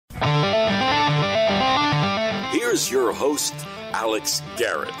here's your host, Alex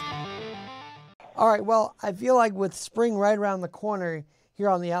Garrett. All right, well, I feel like with spring right around the corner here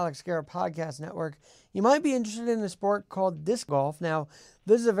on the Alex Garrett Podcast Network, you might be interested in a sport called disc golf. Now,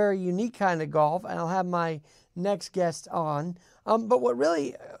 this is a very unique kind of golf, and I'll have my next guest on. But what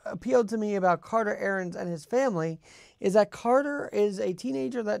really appealed to me about Carter Ahrens and his family is that Carter is a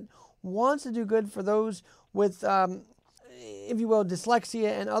teenager that wants to do good for those with, if you will,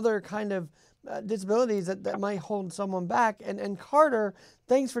 dyslexia and other kind of disabilities that might hold someone back. And Carter,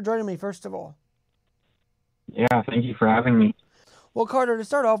 thanks for joining me, first of all. Yeah, thank you for having me. Well, Carter, to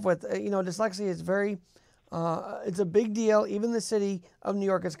start off with, dyslexia is it's a big deal. Even the city of New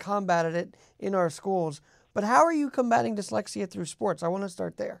York has combated it in our schools. But how are you combating dyslexia through sports? I want to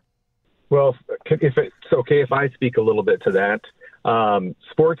start there. Well, if it's okay if I speak a little bit to that,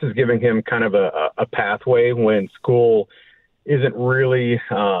 sports is giving him kind of a pathway when school isn't really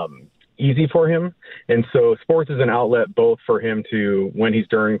easy for him. And so sports is an outlet both for him to, when he's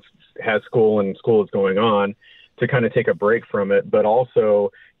has school and school is going on, to kind of take a break from it, but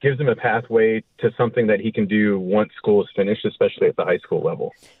also gives him a pathway to something that he can do once school is finished, especially at the high school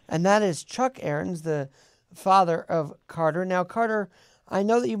level. And that is Chuck Ahrens, the father of Carter. Now, Carter, I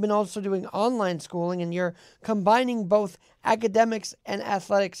know that you've been also doing online schooling, and you're combining both academics and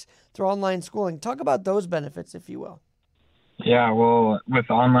athletics through online schooling. Talk about those benefits, if you will. Yeah, well,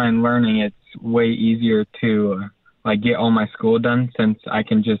 with online learning, it's way easier to get all my school done, since I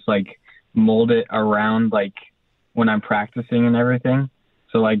can just mold it around when I'm practicing and everything.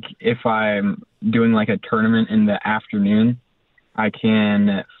 So if I'm doing a tournament in the afternoon, I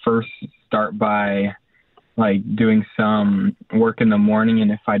can first start by doing some work in the morning,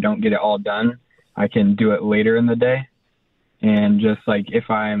 and if I don't get it all done, I can do it later in the day. And just if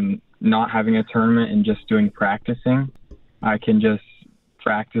I'm not having a tournament and just doing practicing, I can just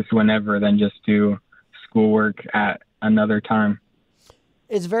practice whenever, then just do schoolwork at another time.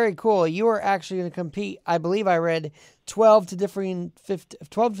 It's very cool. You are actually going to compete, I believe I read, 12 to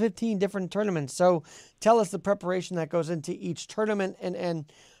 15 different tournaments. So tell us the preparation that goes into each tournament and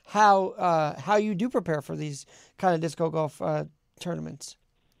how you do prepare for these kind of disco golf tournaments.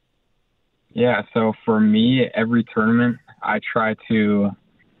 Yeah, so for me, every tournament, I try to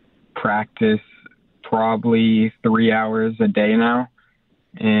practice probably 3 hours a day now.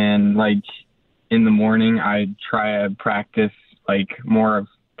 And in the morning, I try to practice more of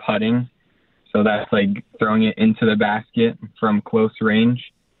putting. So that's throwing it into the basket from close range,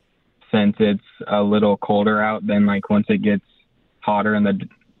 since it's a little colder out. Then once it gets hotter in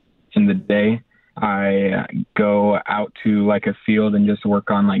the day, I go out to a field and just work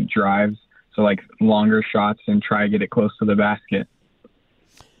on drives. So longer shots and try to get it close to the basket.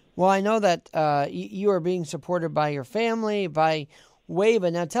 Well, I know that you are being supported by your family, by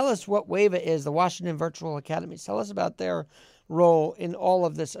WAVA. Now tell us what WAVA is, the Washington Virtual Academy. Tell us about their role in all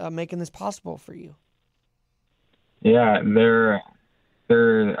of this, making this possible for you. Yeah, their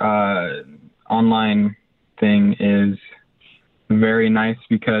online thing is very nice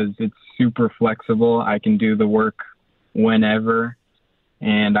because it's super flexible. I can do the work whenever,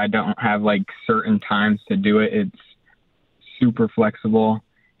 and I don't have certain times to do it. It's super flexible,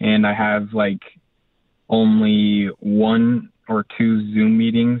 and I have only 1 or 2 Zoom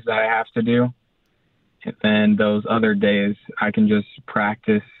meetings that I have to do. And then those other days, I can just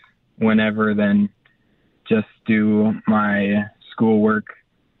practice whenever, then just do my schoolwork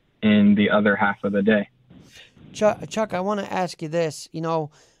in the other half of the day. Chuck, I want to ask you this.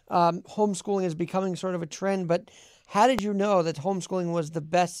 Homeschooling is becoming sort of a trend, but how did you know that homeschooling was the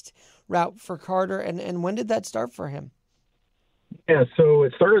best route for Carter, and when did that start for him? Yeah, so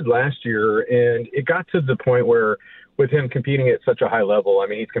it started last year, and it got to the point where with him competing at such a high level, I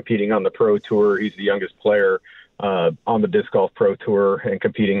mean, he's competing on the pro tour. He's the youngest player on the disc golf pro tour and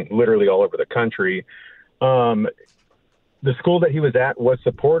competing literally all over the country. The school that he was at was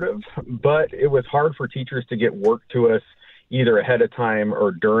supportive, but it was hard for teachers to get work to us either ahead of time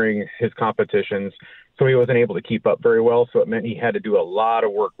or during his competitions. So he wasn't able to keep up very well. So it meant he had to do a lot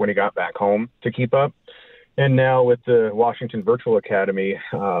of work when he got back home to keep up. And now with the Washington Virtual Academy,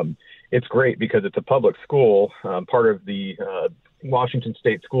 it's great because it's a public school, part of the Washington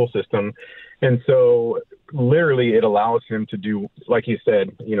State school system. And so literally it allows him to do, like you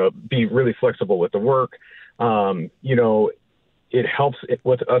said, be really flexible with the work. It helps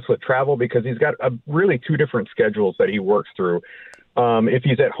with us with travel because he's got really 2 different schedules that he works through. If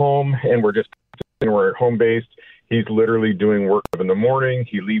he's at home and we're home based, he's literally doing work in the morning.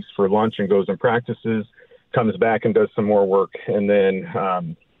 He leaves for lunch and goes and practices, comes back and does some more work. And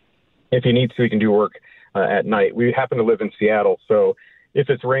then if he needs to, he can do work at night. We happen to live in Seattle, so if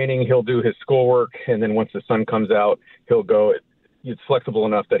it's raining, he'll do his schoolwork, and then once the sun comes out, he'll go. It's flexible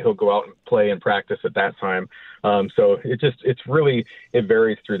enough that he'll go out and play and practice at that time. So it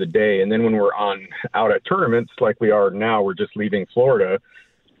varies through the day. And then when we're out at tournaments like we are now, we're just leaving Florida.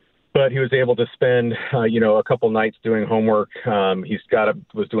 But he was able to spend, a couple nights doing homework.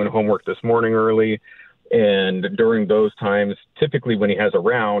 Was doing homework this morning early. And during those times, typically when he has a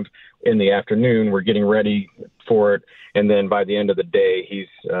round in the afternoon, we're getting ready for it. And then by the end of the day, he's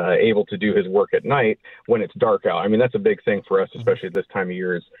able to do his work at night when it's dark out. I mean, that's a big thing for us, especially this time of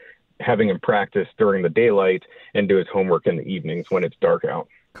year, is having him practice during the daylight and do his homework in the evenings when it's dark out.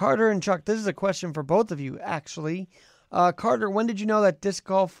 Carter and Chuck, this is a question for both of you, actually. Carter, when did you know that disc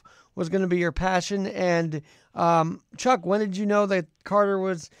golf was going to be your passion? And Chuck, when did you know that Carter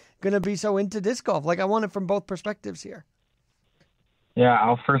was going to be so into disc golf? I want it from both perspectives here. Yeah,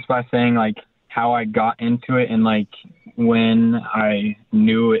 I'll first by saying how I got into it and when I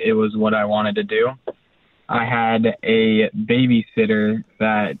knew it was what I wanted to do. I had a babysitter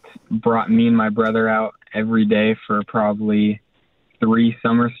that brought me and my brother out every day for probably 3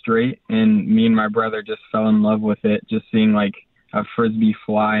 summers straight, and me and my brother just fell in love with it, just seeing a frisbee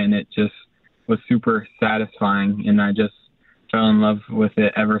fly, and it just was super satisfying, and I just fell in love with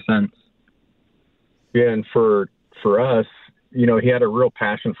it ever since. Yeah, and for us, he had a real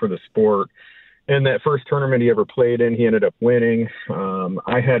passion for the sport. And that first tournament he ever played in, he ended up winning.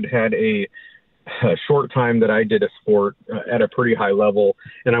 I had a short time that I did a sport at a pretty high level,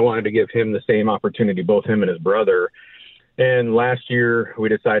 and I wanted to give him the same opportunity, both him and his brother. And last year we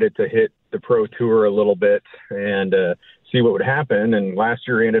decided to hit the pro tour a little bit and see what would happen. And last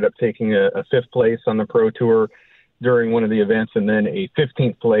year he ended up taking a 5th place on the pro tour during one of the events, and then a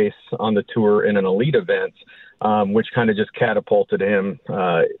 15th place on the tour in an elite event, which kind of just catapulted him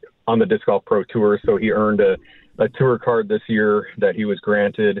on the disc golf pro tour. So he earned a tour card this year that he was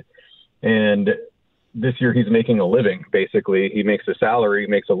granted. And this year he's making a living, basically. He makes a salary,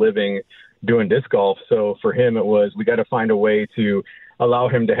 makes a living doing disc golf. So for him, it was, we got to find a way to allow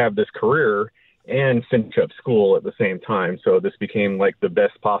him to have this career and finish up school at the same time. So this became the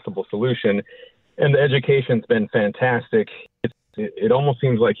best possible solution. And the education's been fantastic. It almost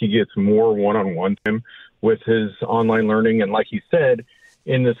seems like he gets more one-on-one time with his online learning. And like he said,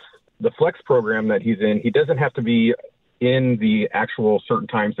 in the Flex program that he's in, he doesn't have to be in the actual certain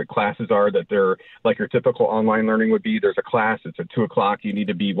times that classes are, that they're like your typical online learning would be. There's a class, it's at 2:00, you need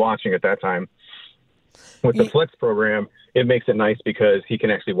to be watching at that time. With the Flex program, it makes it nice because he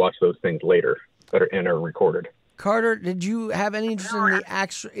can actually watch those things later that are recorded. Carter, did you have any interest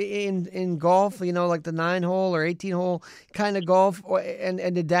in the in golf? The 9-hole or 18-hole kind of golf, and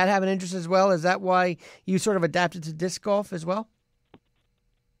did Dad have an interest as well? Is that why you sort of adapted to disc golf as well?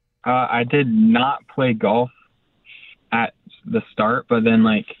 I did not play golf at the start, but then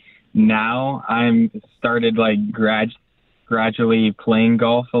now I'm started gradually playing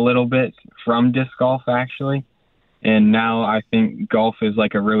golf a little bit from disc golf actually, and now I think golf is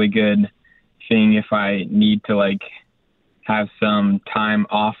a really good thing if I need to have some time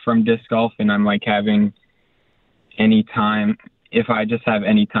off from disc golf, and I'm having any time. If I just have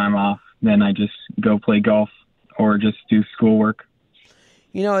any time off, then I just go play golf or just do schoolwork.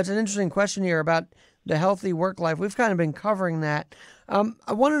 It's an interesting question here about the healthy work life. We've kind of been covering that.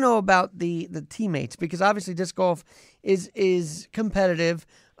 I want to know about the teammates, because obviously disc golf is competitive.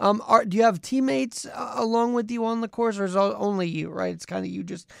 Do you have teammates along with you on the course, or is it only you, right? It's kind of you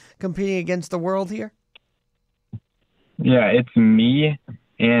just competing against the world here? Yeah, it's me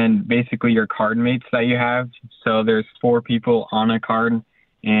and basically your card mates that you have. So there's 4 people on a card,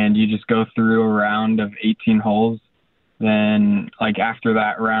 and you just go through a round of 18 holes. Then after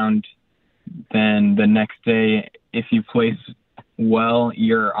that round, then the next day, if you place well,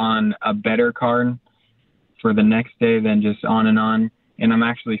 you're on a better card for the next day, then just on and on. And I'm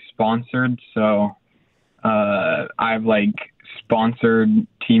actually sponsored, so I've sponsored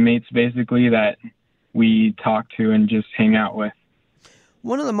teammates basically that we talk to and just hang out with.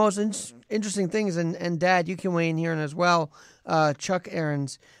 One of the most interesting things, and Dad, you can weigh in here as well, Chuck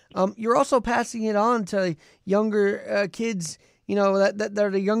Ahrens, you're also passing it on to younger kids, that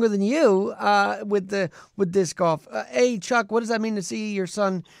are younger than you with disc golf. Chuck, what does that mean to see your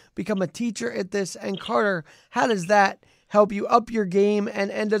son become a teacher at this? And Carter, how does that help you up your game?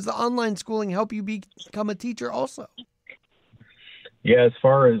 And does the online schooling help you become a teacher also? Yeah, as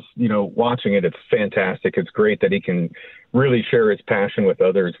far as, watching it, it's fantastic. It's great that he can really share his passion with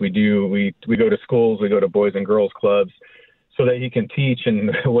others. We go to schools, we go to boys and girls clubs so that he can teach.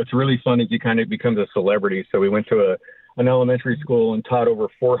 And what's really fun is he kind of becomes a celebrity. So we went to an elementary school and taught over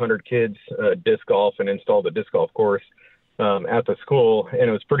 400 kids disc golf and installed a disc golf course. at the school, and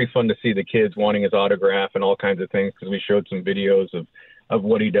it was pretty fun to see the kids wanting his autograph and all kinds of things, because we showed some videos of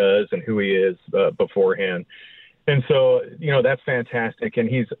what he does and who he is beforehand. And so, that's fantastic. And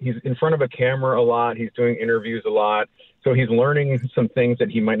he's in front of a camera a lot. He's doing interviews a lot. So he's learning some things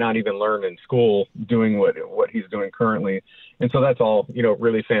that he might not even learn in school doing what he's doing currently. And so that's all,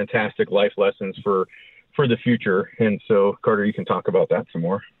 really fantastic life lessons for the future. And so, Carter, you can talk about that some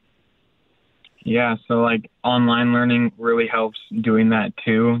more. Yeah, so online learning really helps doing that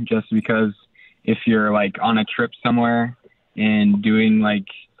too, just because if you're on a trip somewhere and doing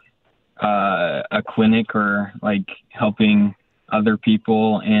a clinic or helping other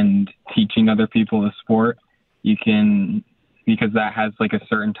people and teaching other people the sport, you can, because that has a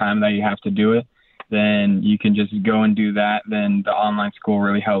certain time that you have to do it, then you can just go and do that. Then the online school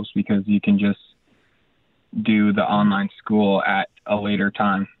really helps because you can just do the online school at a later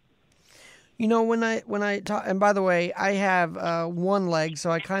time. When I talk, and by the way, I have one leg, so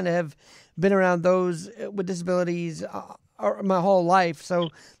I kind of have been around those with disabilities my whole life. So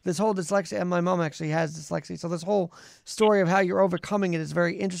this whole dyslexia, and my mom actually has dyslexia, so this whole story of how you're overcoming it is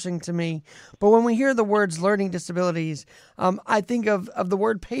very interesting to me. But when we hear the words learning disabilities, I think of the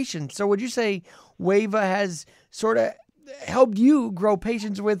word patience. So would you say WAVA has sort of helped you grow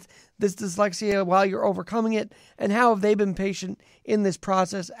patience with this dyslexia while you're overcoming it? And how have they been patient in this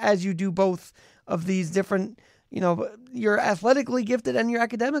process as you do both of these different, you're athletically gifted and you're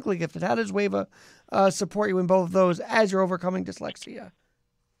academically gifted? How does WAVA support you in both of those as you're overcoming dyslexia?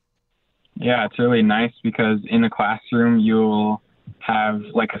 Yeah, it's really nice because in a classroom, you'll have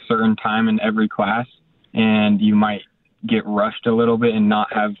a certain time in every class, and you might get rushed a little bit and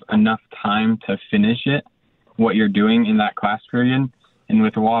not have enough time to finish it, what you're doing in that class period. And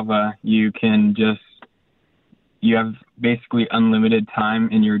with WAVA, you have basically unlimited time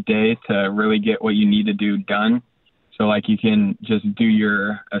in your day to really get what you need to do done. So you can just do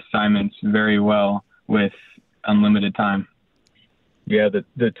your assignments very well with unlimited time. Yeah,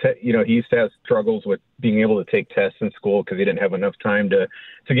 he used to have struggles with being able to take tests in school because he didn't have enough time to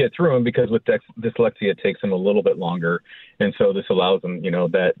get through them, because with dyslexia, it takes him a little bit longer. And so this allows him,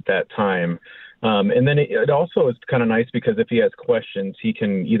 that time. And then it also is kind of nice because if he has questions, he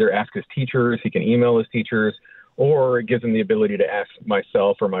can either ask his teachers, he can email his teachers, or it gives him the ability to ask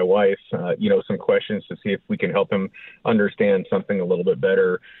myself or my wife, some questions to see if we can help him understand something a little bit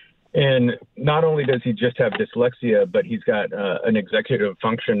better. And not only does he just have dyslexia, but he's got an executive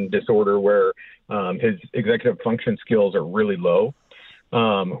function disorder where his executive function skills are really low,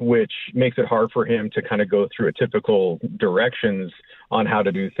 which makes it hard for him to kind of go through a typical directions on how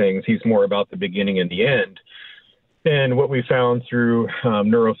to do things. He's more about the beginning and the end. And what we found through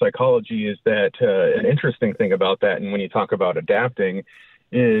neuropsychology is that an interesting thing about that, and when you talk about adapting,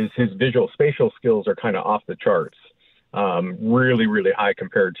 is his visual spatial skills are kind of off the charts, really, really high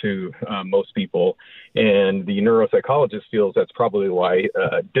compared to most people. And the neuropsychologist feels that's probably why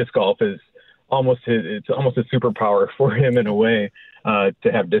disc golf is almost a superpower for him in a way,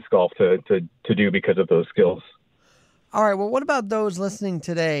 to have disc golf to do because of those skills. All right. Well, what about those listening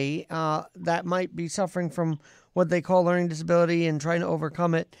today that might be suffering from what they call learning disability and trying to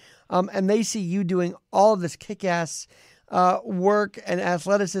overcome it, and they see you doing all of this kick-ass work and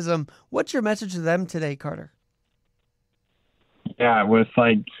athleticism? What's your message to them today, Carter? Yeah, with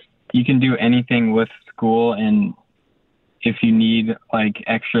you can do anything with school, and if you need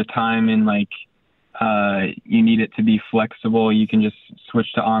extra time and you need it to be flexible, you can just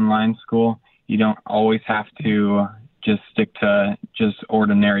switch to online school. You don't always have to just stick to just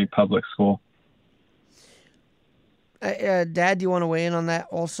ordinary public school. Dad, do you want to weigh in on that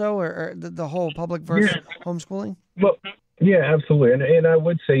also, or the whole public versus homeschooling? Well, yeah, absolutely. And I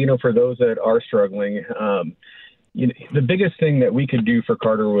would say, for those that are struggling, the biggest thing that we could do for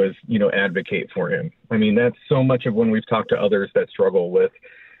Carter was, advocate for him. I mean, that's so much of when we've talked to others that struggle with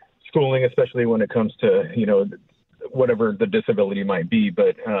schooling, especially when it comes to, whatever the disability might be.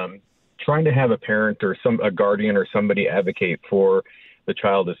 But trying to have a parent or a guardian or somebody advocate for the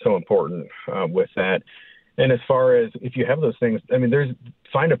child is so important with that. And as far as if you have those things, I mean,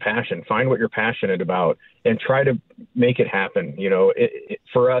 find a passion, find what you're passionate about, and try to make it happen.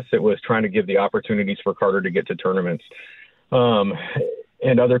 For us, it was trying to give the opportunities for Carter to get to tournaments.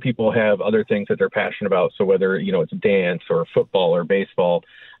 And other people have other things that they're passionate about. So whether, it's dance or football or baseball,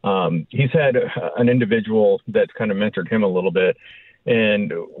 he's had an individual that's kind of mentored him a little bit.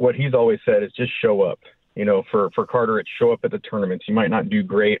 And what he's always said is just show up. For Carter, it's show up at the tournaments. You might not do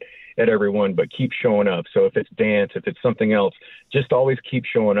great at everyone, but keep showing up. So if it's dance, if it's something else, just always keep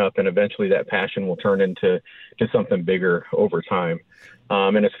showing up, and eventually that passion will turn into something bigger over time.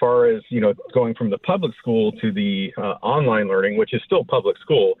 And as far as, going from the public school to the online learning, which is still public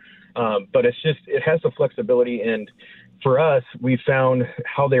school, but it has the flexibility. And for us, we found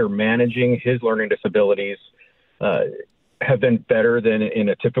how they're managing his learning disabilities have been better than in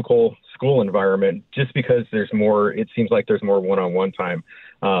a typical school environment, just because it seems like there's more one-on-one time,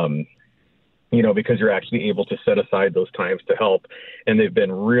 because you're actually able to set aside those times to help. And they've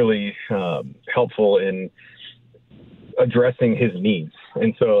been really helpful in addressing his needs.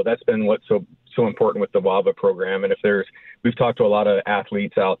 And so that's been what's so important with the WAVA program. And we've talked to a lot of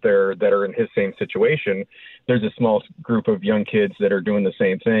athletes out there that are in his same situation. There's a small group of young kids that are doing the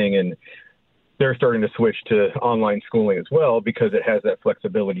same thing, and they're starting to switch to online schooling as well, because it has that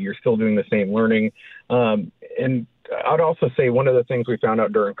flexibility. You're still doing the same learning. And I'd also say one of the things we found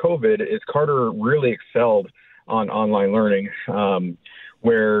out during COVID is Carter really excelled on online learning,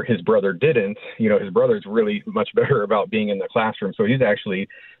 where his brother didn't. His brother's really much better about being in the classroom. So he's actually,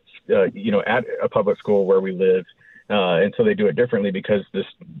 at a public school where we live. And so they do it differently because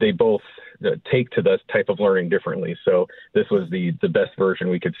they both take to this type of learning differently. So this was the best version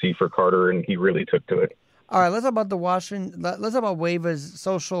we could see for Carter, and he really took to it. All right, let's talk about let's talk about WAVA's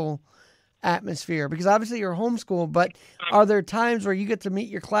social atmosphere, because obviously you're homeschooled, but are there times where you get to meet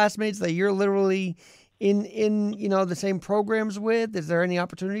your classmates that you're literally in the same programs with? Is there any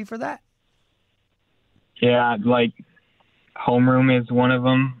opportunity for that? Yeah, like homeroom is one of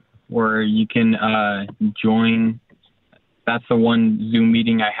them where you can join. That's the one Zoom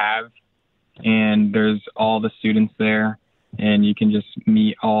meeting I have, and there's all the students there, and you can just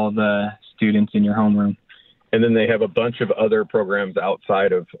meet all the students in your homeroom. And then they have a bunch of other programs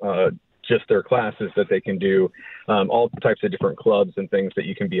outside of just their classes that they can do, all types of different clubs and things that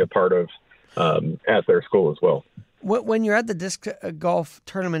you can be a part of at their school as well. When you're at the disc golf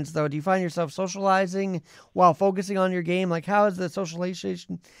tournaments, though, do you find yourself socializing while focusing on your game? Like, how has the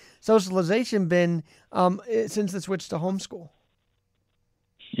socialization been since the switch to homeschool?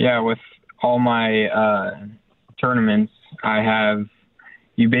 Yeah, with all my tournaments,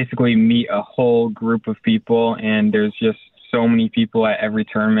 you basically meet a whole group of people, and there's just so many people at every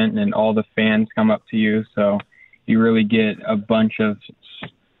tournament, and all the fans come up to you. So you really get a bunch of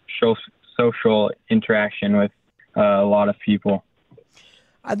social interaction with a lot of people.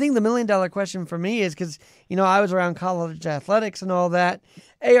 I think the $1 million question for me is because, I was around college athletics and all that.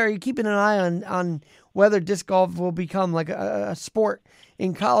 Hey, are you keeping an eye on whether disc golf will become like a sport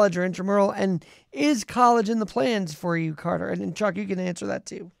in college or intramural? And is college in the plans for you, Carter? And Chuck, you can answer that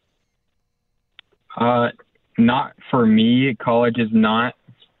too. Not for me. College is not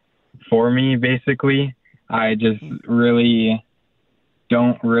for me, basically. I just really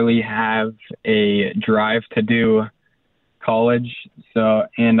don't really have a drive to do college. So,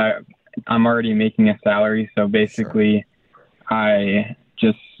 and I'm already making a salary. So basically, sure. I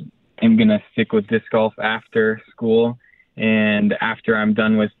just am going to stick with disc golf after school. And after I'm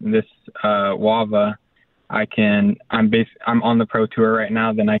done with this WAVA, I'm on the pro tour right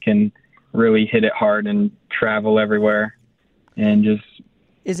now. Then I can really hit it hard and travel everywhere, and just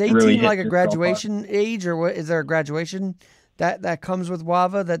is 18 really like a graduation age, or what? Is there a graduation that comes with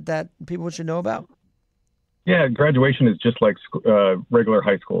WAVA that people should know about? Yeah, graduation is just like regular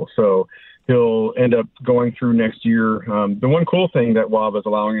high school. So he'll end up going through next year. The one cool thing that WAVA is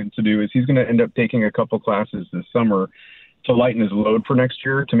allowing him to do is he's going to end up taking a couple classes this summer to lighten his load for next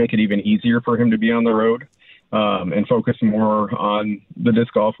year, to make it even easier for him to be on the road. And focus more on the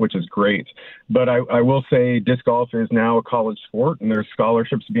disc golf, which is great. But I will say disc golf is now a college sport, and there's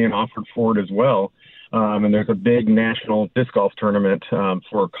scholarships being offered for it as well. And there's a big national disc golf tournament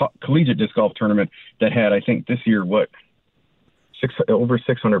for collegiate disc golf tournament that had, I think this year, over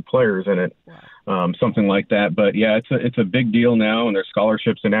 600 players in it, something like that. But yeah, it's a big deal now, and there's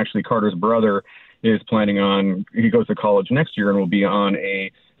scholarships. And actually, Carter's brother is he goes to college next year and will be on a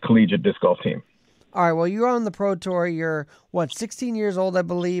collegiate disc golf team. All right, well, you're on the Pro Tour. You're, 16 years old, I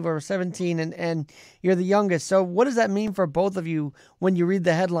believe, or 17, and you're the youngest. So what does that mean for both of you when you read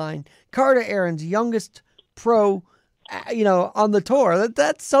the headline? Carter Ahrens, youngest pro, on the tour.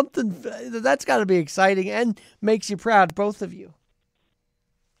 That's something, that's got to be exciting and makes you proud, both of you.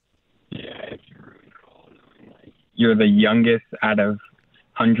 Yeah, it's really cool. You're the youngest out of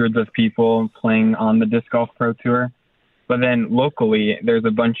hundreds of people playing on the Disc Golf Pro Tour. But then locally, there's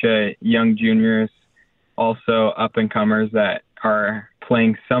a bunch of young juniors, also up-and-comers that are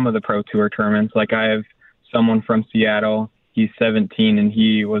playing some of the Pro Tour tournaments. Like I have someone from Seattle. He's 17, and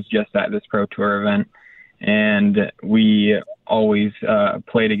he was just at this Pro Tour event. and we always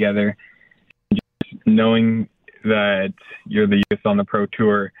play together. Just knowing that you're the youth on the pro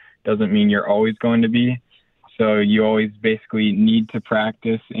tour doesn't mean you're always going to be. So you always basically need to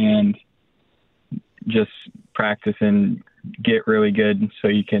practice and just practice and get really good so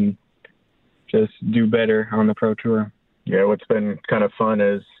you can just do better on the pro tour. Yeah, what's been kind of fun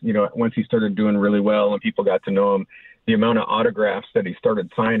is, once he started doing really well and people got to know him, the amount of autographs that he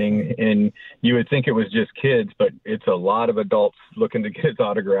started signing, and you would think it was just kids, but it's a lot of adults looking to get his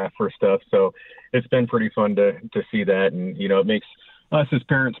autograph for stuff. So it's been pretty fun to see that. And, it makes us as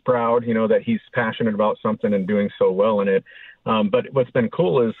parents proud, that he's passionate about something and doing so well in it. But what's been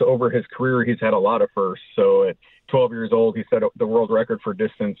cool is over his career, he's had a lot of firsts. So at 12 years old, he set the world record for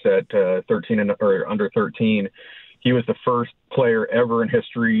distance at 13 or under 13. He was the first player ever in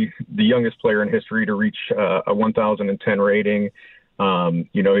history, the youngest player in history to reach a 1,010 rating. He's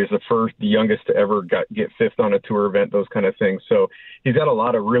the youngest to ever get fifth on a tour event, those kind of things. So he's got a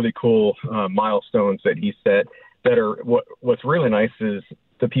lot of really cool milestones that he set that are what's really nice is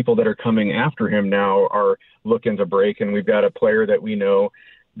the people that are coming after him now are looking to break. And we've got a player that we know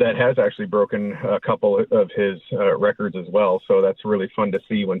that has actually broken a couple of his records as well. So that's really fun to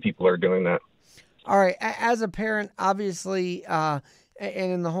see when people are doing that. All right. As a parent, obviously, and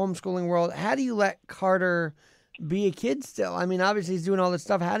in the homeschooling world, how do you let Carter be a kid still? I mean, obviously he's doing all this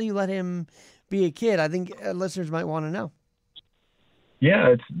stuff. How do you let him be a kid? I think listeners might want to know.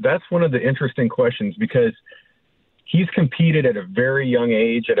 Yeah, that's one of the interesting questions because he's competed at a very young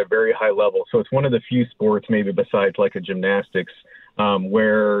age at a very high level. So it's one of the few sports, maybe besides like a gymnastics,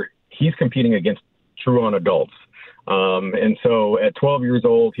 where he's competing against true on adults. And so at 12 years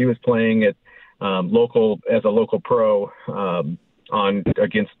old, he was playing at as a local pro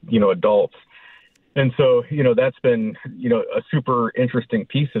against adults. And so that's been a super interesting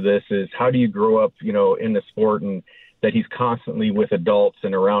piece of this is how do you grow up in the sport and that he's constantly with adults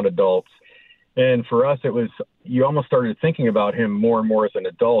and around adults. And for us, it was, you almost started thinking about him more and more as an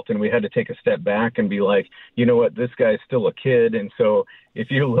adult. And we had to take a step back and be like, you know what, this guy's still a kid. And so if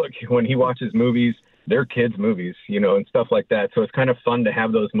you look, when he watches movies, they're kids' movies, and stuff like that. So it's kind of fun to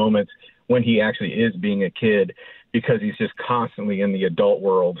have those moments when he actually is being a kid because he's just constantly in the adult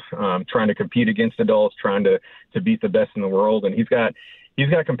world, trying to compete against adults, trying to beat the best in the world. And he's got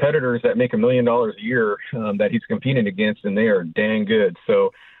competitors that make $1 million a year that he's competing against, and they are dang good.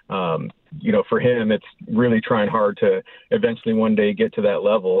 So, for him, it's really trying hard to eventually one day get to that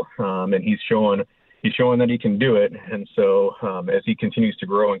level. And he's showing that he can do it. And so as he continues to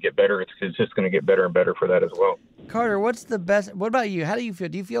grow and get better, it's just going to get better and better for that as well. Carter, what's the best? What about you? How do you feel?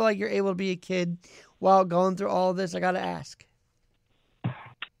 Do you feel like you're able to be a kid while going through all of this? I got to ask.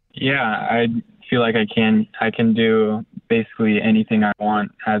 Yeah, I feel like I can do basically anything I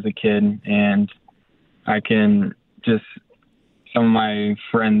want as a kid, and I can just, some of my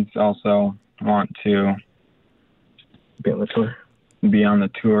friends also want to be on the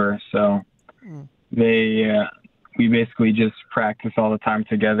tour. So we basically just practice all the time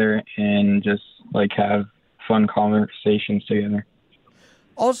together and just have fun conversations together.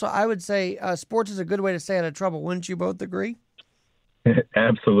 Also, I would say sports is a good way to stay out of trouble. Wouldn't you both agree?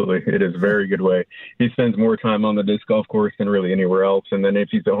 Absolutely. It is a very good way. He spends more time on the disc golf course than really anywhere else. And then if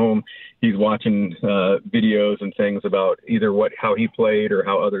he's at home, he's watching videos and things about either how he played or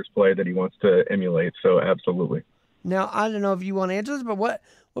how others play that he wants to emulate. So absolutely. Now, I don't know if you want to answer this, but what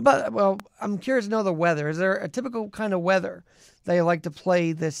about, well, I'm curious to know the weather. Is there a typical kind of weather that you like to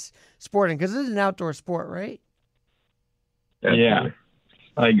play this sport in? Because it is an outdoor sport, right? Absolutely.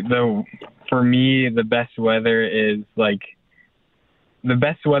 Yeah. For me, the best weather is the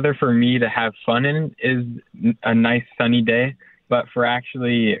best weather for me to have fun in is a nice sunny day. But for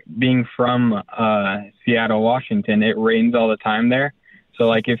actually being from Seattle, Washington, it rains all the time there.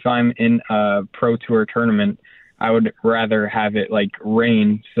 So if I'm in a pro tour tournament, I would rather have it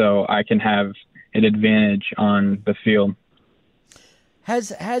rain so I can have an advantage on the field.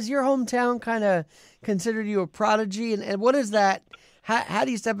 Has your hometown kind of considered you a prodigy? And what is that? How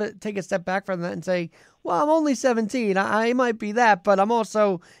do you take a step back from that and say, well, I'm only 17. I might be that, but I'm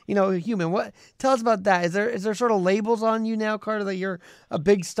also, a human. Tell us about that. Is there sort of labels on you now, Carter, that you're a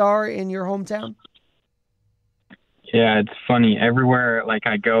big star in your hometown? Yeah, it's funny. Everywhere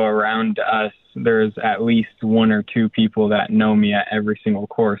I go around us, there's at least one or two people that know me at every single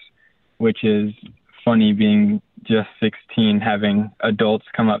course, which is funny being just 16, having adults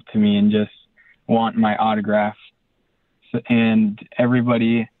come up to me and just want my autograph. And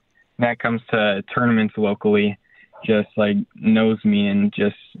everybody that comes to tournaments locally just knows me, and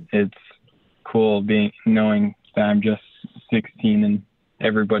just it's cool knowing that I'm just 16 and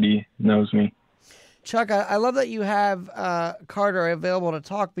everybody knows me. Chuck, I love that you have Carter available to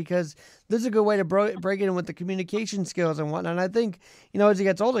talk, because this is a good way to break in with the communication skills and whatnot. And I think, as he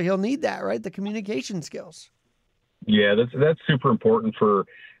gets older, he'll need that, right? The communication skills. Yeah, that's super important for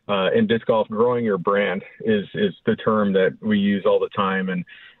in disc golf. Growing your brand is the term that we use all the time. And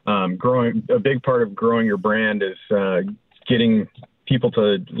a big part of growing your brand is getting people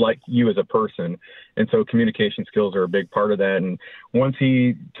to like you as a person. And so communication skills are a big part of that. And once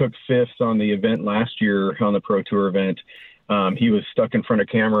he took fifth on the event last year, on the Pro Tour event, he was stuck in front of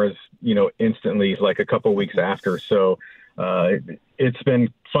cameras, instantly, like a couple weeks after. So it's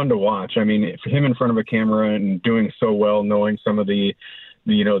been fun to watch. I mean, for him in front of a camera and doing so well, knowing some of the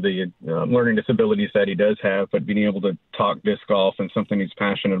learning disabilities that he does have, but being able to talk disc golf and something he's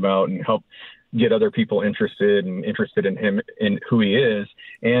passionate about and help get other people interested in him, in who he is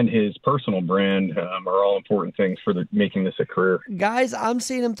and his personal brand, are all important things for making this a career. Guys, I'm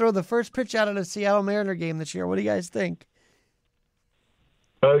seeing him throw the first pitch out of the Seattle Mariner game this year. What do you guys think?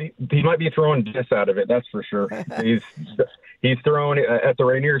 He might be throwing discs out of it, that's for sure. He's throwing at the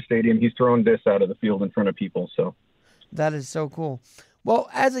Rainier Stadium. He's throwing discs out of the field in front of people. So that is so cool. Well,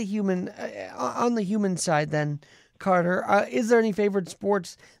 as a human, on the human side, then, Carter, is there any favorite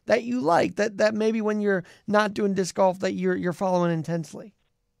sports that you like that maybe when you're not doing disc golf that you're following intensely?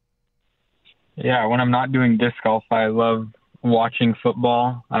 Yeah, when I'm not doing disc golf, I love watching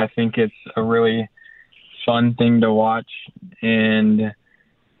football. I think it's a really fun thing to watch, and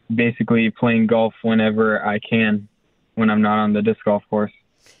basically playing golf whenever I can when I'm not on the disc golf course.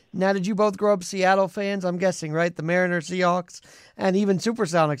 Now, did you both grow up Seattle fans? I'm guessing, right? The Mariners, Seahawks, and even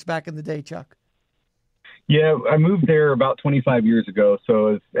Supersonics back in the day, Chuck. Yeah, I moved there about 25 years ago,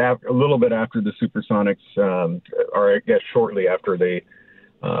 so it's a little bit after the Supersonics, or I guess shortly after they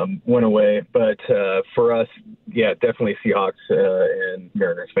went away. But for us, yeah, definitely Seahawks and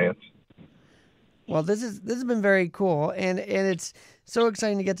Mariners fans. Well, this has been very cool, and it's so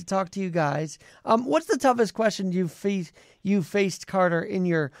exciting to get to talk to you guys. What's the toughest question you faced, Carter, in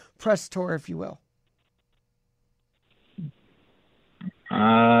your press tour, if you will?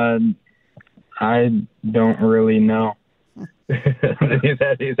 I don't really know. He's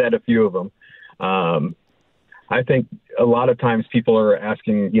had a few of them. I think a lot of times people are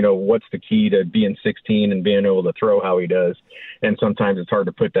asking, what's the key to being 16 and being able to throw how he does? And sometimes it's hard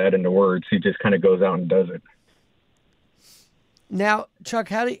to put that into words. He just kind of goes out and does it. Now, Chuck,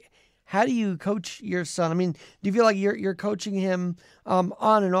 how do you coach your son? I mean, do you feel like you're coaching him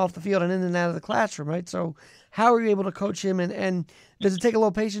on and off the field and in and out of the classroom, right? So how are you able to coach him? And does it take a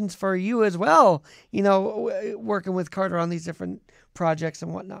little patience for you as well, working with Carter on these different projects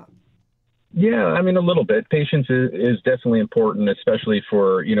and whatnot? Yeah, I mean, a little bit. Patience is definitely important, especially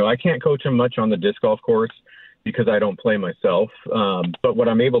for, I can't coach him much on the disc golf course because I don't play myself. But what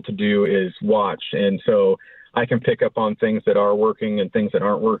I'm able to do is watch. And so I can pick up on things that are working and things that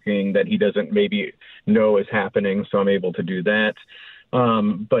aren't working that he doesn't maybe know is happening. So I'm able to do that.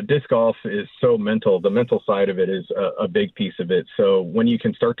 But disc golf is so mental. The mental side of it is a big piece of it. So when you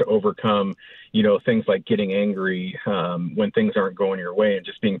can start to overcome, things like getting angry when things aren't going your way, and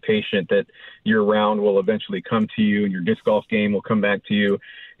just being patient that your round will eventually come to you and your disc golf game will come back to you,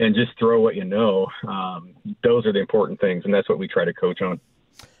 and just throw what you know. Those are the important things, and that's what we try to coach on.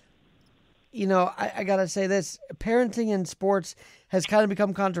 I got to say this, parenting in sports has kind of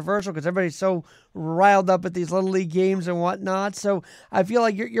become controversial because everybody's so riled up at these little league games and whatnot. So I feel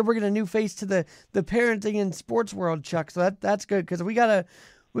like you're bringing a new face to the parenting in sports world, Chuck. So that's good, because we gotta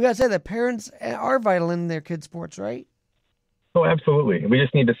say that parents are vital in their kids' sports, right? Oh, absolutely. We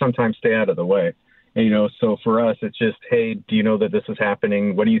just need to sometimes stay out of the way. And, so for us, it's just, hey, do you know that this is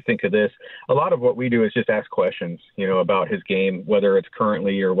happening? What do you think of this? A lot of what we do is just ask questions, about his game, whether it's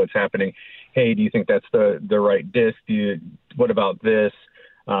currently or what's happening. Hey, do you think that's the right disc? What about this?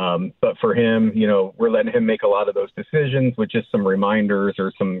 But for him, we're letting him make a lot of those decisions with just some reminders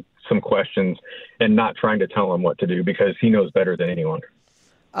or some questions, and not trying to tell him what to do, because he knows better than anyone.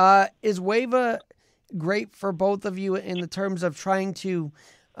 Is WAVA great for both of you in the terms of trying to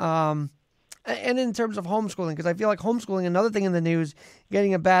and in terms of homeschooling? Because I feel like homeschooling, another thing in the news,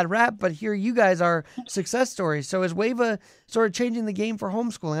 getting a bad rap, but here you guys are success stories. So is WAVA sort of changing the game for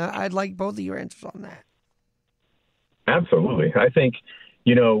homeschooling? I'd like both of your answers on that. Absolutely. I think,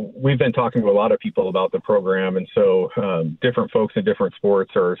 we've been talking to a lot of people about the program, and so different folks in different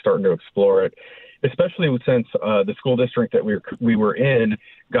sports are starting to explore it, especially since the school district that we were in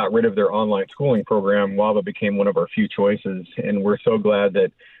got rid of their online schooling program. WAVA became one of our few choices, and we're so glad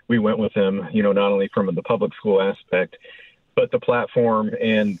that we went with them, not only from the public school aspect, but the platform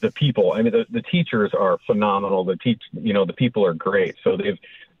and the people. I mean, the teachers are phenomenal. The people are great. So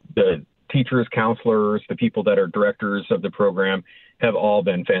the teachers, counselors, the people that are directors of the program have all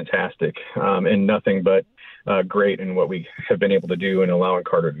been fantastic, and nothing but great in what we have been able to do in allowing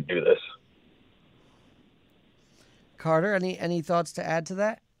Carter to do this. Carter, any thoughts to add to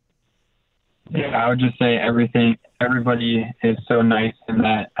that? Yeah, I would just say everybody is so nice in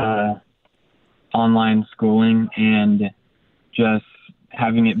that online schooling, and just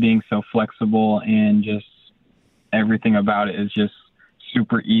having it being so flexible, and just everything about it is just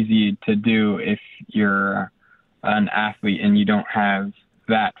super easy to do if you're an athlete and you don't have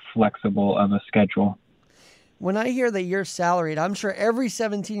that flexible of a schedule. When I hear that you're salaried, I'm sure every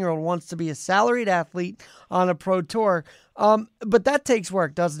 17-year-old wants to be a salaried athlete on a pro tour. But that takes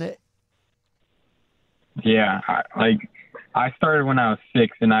work, doesn't it? Yeah, I started when I was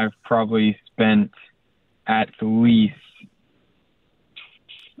 6, and I've probably spent at least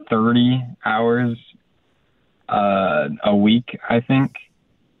 30 hours a week, I think,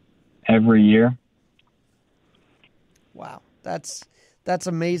 every year. Wow, that's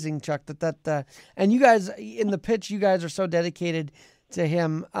amazing, Chuck. And you guys in the pitch, you guys are so dedicated to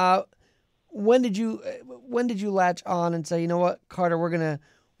him. When did you latch on and say, you know what, Carter, we're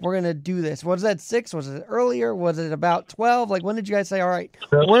gonna do this? Was that 6? Was it earlier? Was it about 12? Like, when did you guys say, all right,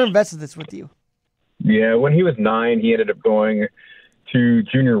 we're invested this with you? Yeah, when he was 9, he ended up going to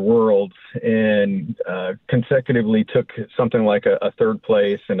Junior Worlds and consecutively took something like a 3rd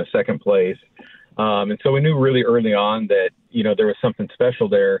place and a 2nd place. And so we knew really early on that, there was something special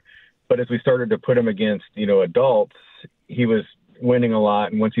there. But as we started to put him against, adults, he was winning a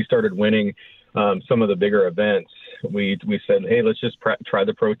lot. And once he started winning some of the bigger events, we said, hey, let's just try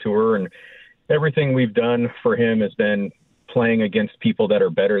the Pro Tour. And everything we've done for him has been playing against people that are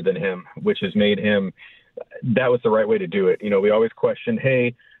better than him, which has made him, that was the right way to do it. We always questioned,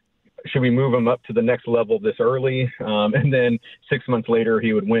 hey, should we move him up to the next level this early? And then 6 months later,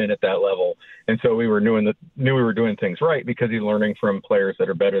 he would win at that level. And so we knew we were doing things right because he's learning from players that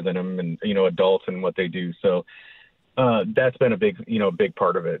are better than him and, adults and what they do. So that's been a big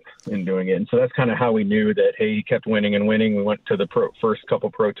part of it in doing it. And so that's kind of how we knew that, hey, he kept winning and winning. We went to the first couple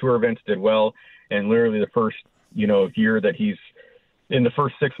Pro Tour events, did well. And literally the first, year that he's in the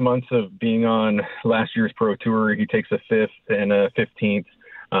first 6 months of being on last year's Pro Tour, he takes a 5th and a 15th.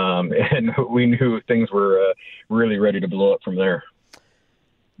 And we knew things were really ready to blow up from there.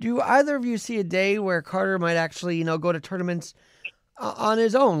 Do either of you see a day where Carter might actually, go to tournaments on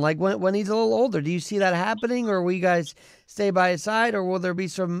his own, like when he's a little older? Do you see that happening, or will you guys stay by his side, or will there be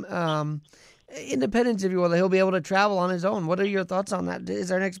some independence, if you will, that he'll be able to travel on his own? What are your thoughts on that? Is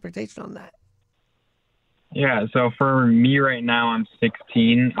there an expectation on that? Yeah, so for me right now, I'm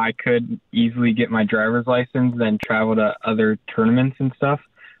 16. I could easily get my driver's license and travel to other tournaments and stuff.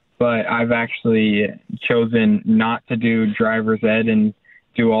 But I've actually chosen not to do driver's ed and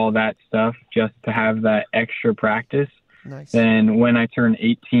do all that stuff just to have that extra practice. Nice. And when I turn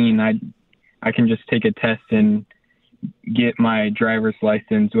 18, I can just take a test and get my driver's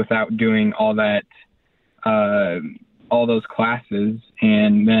license without doing all that, all those classes.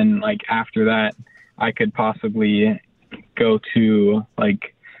 And then after that, I could possibly go to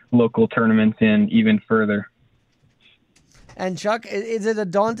local tournaments and even further. And Chuck, is it a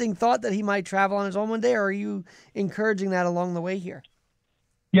daunting thought that he might travel on his own one day, or are you encouraging that along the way here?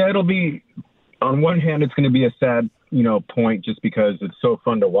 Yeah, it'll be, on one hand, it's going to be a sad, point just because it's so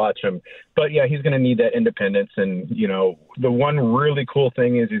fun to watch him. But yeah, he's going to need that independence. And, the one really cool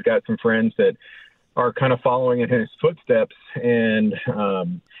thing is he's got some friends that are kind of following in his footsteps, and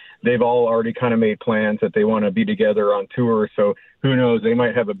they've all already kind of made plans that they want to be together on tour. So who knows, they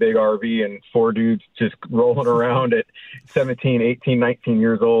might have a big RV and 4 dudes just rolling around at 17, 18, 19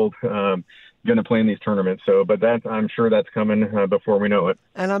 years old, going to play in these tournaments. So, but I'm sure that's coming before we know it.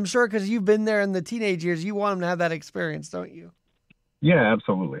 And I'm sure because you've been there in the teenage years, you want them to have that experience, don't you? Yeah,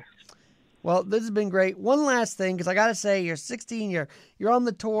 absolutely. Well, this has been great. One last thing, because I got to say, you're 16, you're on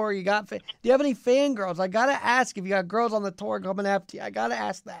the tour, do you have any fangirls? I got to ask if you got girls on the tour coming after you. I got to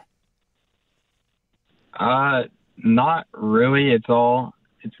ask that. Not really. It's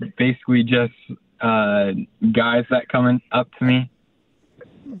basically just guys that come up to me.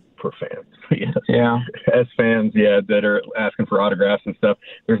 For fans. Yes. Yeah. As fans, that are asking for autographs and stuff.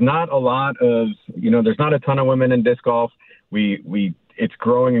 There's not a lot of, there's not a ton of women in disc golf. It's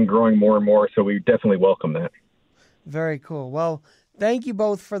growing and growing more and more, so we definitely welcome that. Very cool. Well, thank you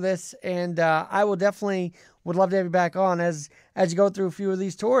both for this, and I would love to have you back on as you go through a few of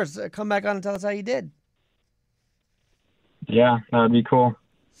these tours. Come back on and tell us how you did. Yeah, that would be cool.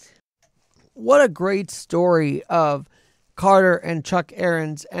 What a great story of Carter and Chuck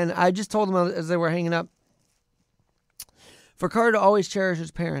Ahrens. And I just told them as they were hanging up, For Carter to always cherish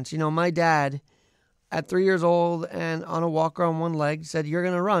his parents. You know, my dad, at 3 years old and on a walker on one leg, said, "You're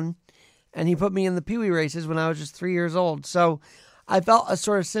going to run." And he put me in the Pee Wee races when I was just 3 years old. So I felt a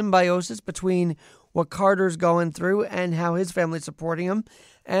sort of symbiosis between what Carter's going through and how his family's supporting him,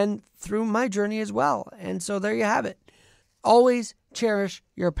 and through my journey as well. And so there you have it. Always cherish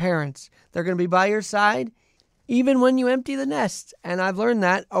your parents. They're going to be by your side even when you empty the nest. And I've learned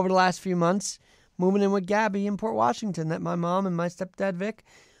that over the last few months, moving in with Gabby in Port Washington, that my mom and my stepdad Vic,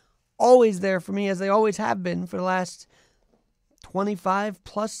 always there for me as they always have been for the last 25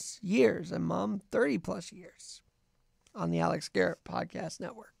 plus years, and Mom 30 plus years on the Alex Garrett Podcast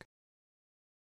Network.